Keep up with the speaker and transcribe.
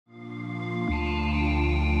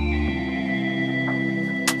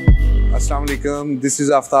अस्सलाम वालेकुम, this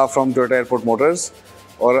is Aftab from Toyota airport Motors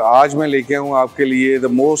और आज मैं लेके आऊँ आपके लिए the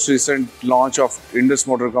most recent launch of Indus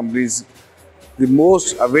motor companies the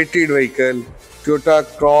most awaited vehicle Toyota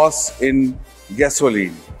cross in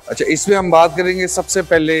gasoline. अच्छा, इसमें हम बात करेंगे सबसे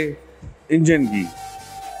पहले इंजन की।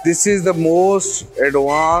 This is the most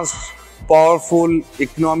advanced powerful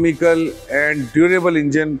economical and durable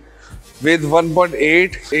engine with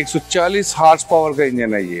 1.8 140 horse power का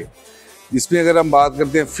इंजन है ये। इसमें अगर हम बात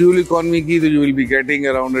करते हैं फ्यूल इकोनॉमी की तो you will be getting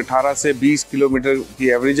around 18 से 20 किलोमीटर की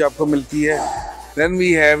एवरेज आपको मिलती है। Then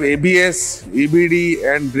we have ABS, EBD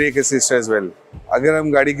and brake assist as well. अगर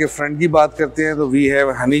हम गाड़ी के फ्रंट की बात करते हैं तो we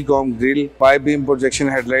have honeycomb grill, 5 beam projection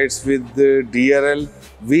headlights with DRL,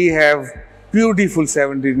 we have beautiful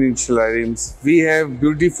 17-inch rims, we have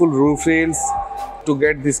beautiful roof rails to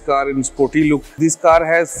get this car in sporty look. This car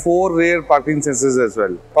has 4 rear parking sensors as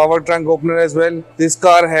well, power trunk opener as well. This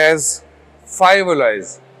car has 5 alloys.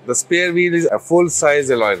 The spare wheel is a full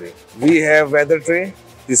size alloy wheel. We have weather tray.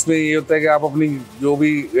 इसमें ये होता है कि आप अपनी जो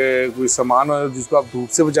भी कोई सामान हो जिसको आप धूप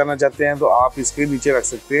से बचाना चाहते हैं तो आप इसके नीचे रख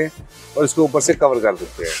सकते हैं और इसको ऊपर से कवर कर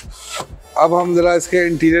सकते हैं। अब हम जरा इसके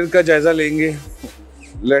इंटीरियर का जायजा लेंगे।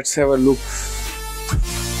 Let's have a look.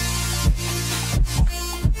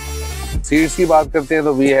 Seats की बात करते हैं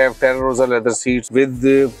तो we have Terrarossa leather seats with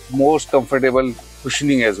the most comfortable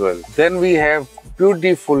cushioning as well. Then we have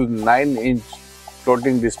beautiful 9-inch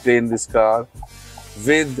floating display in this car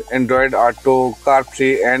with Android Auto,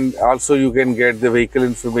 CarPlay, and also you can get the vehicle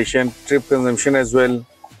information, trip consumption as well,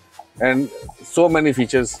 and so many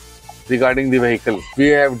features regarding the vehicle.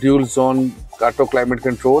 We have dual zone auto climate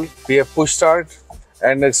control. We have push start.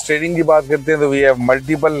 And steering की बात करते हैं तो we have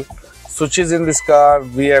multiple switches in this car.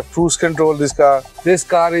 We have cruise control this car. This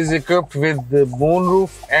car is equipped with the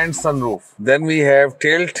moonroof and sunroof. Then we have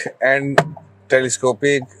tilt and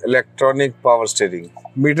telescopic electronic power steering.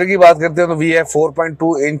 Metre की बात करते हैं तो we have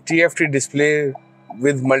 4.2-inch TFT display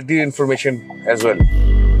with multi information as well.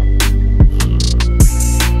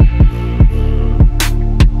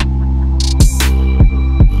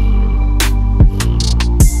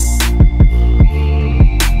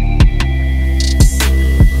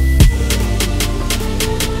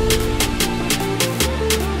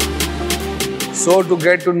 So to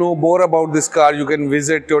get to know more about this car, you can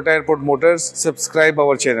visit Toyota Airport Motors, subscribe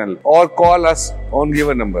our channel or call us on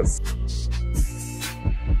given numbers.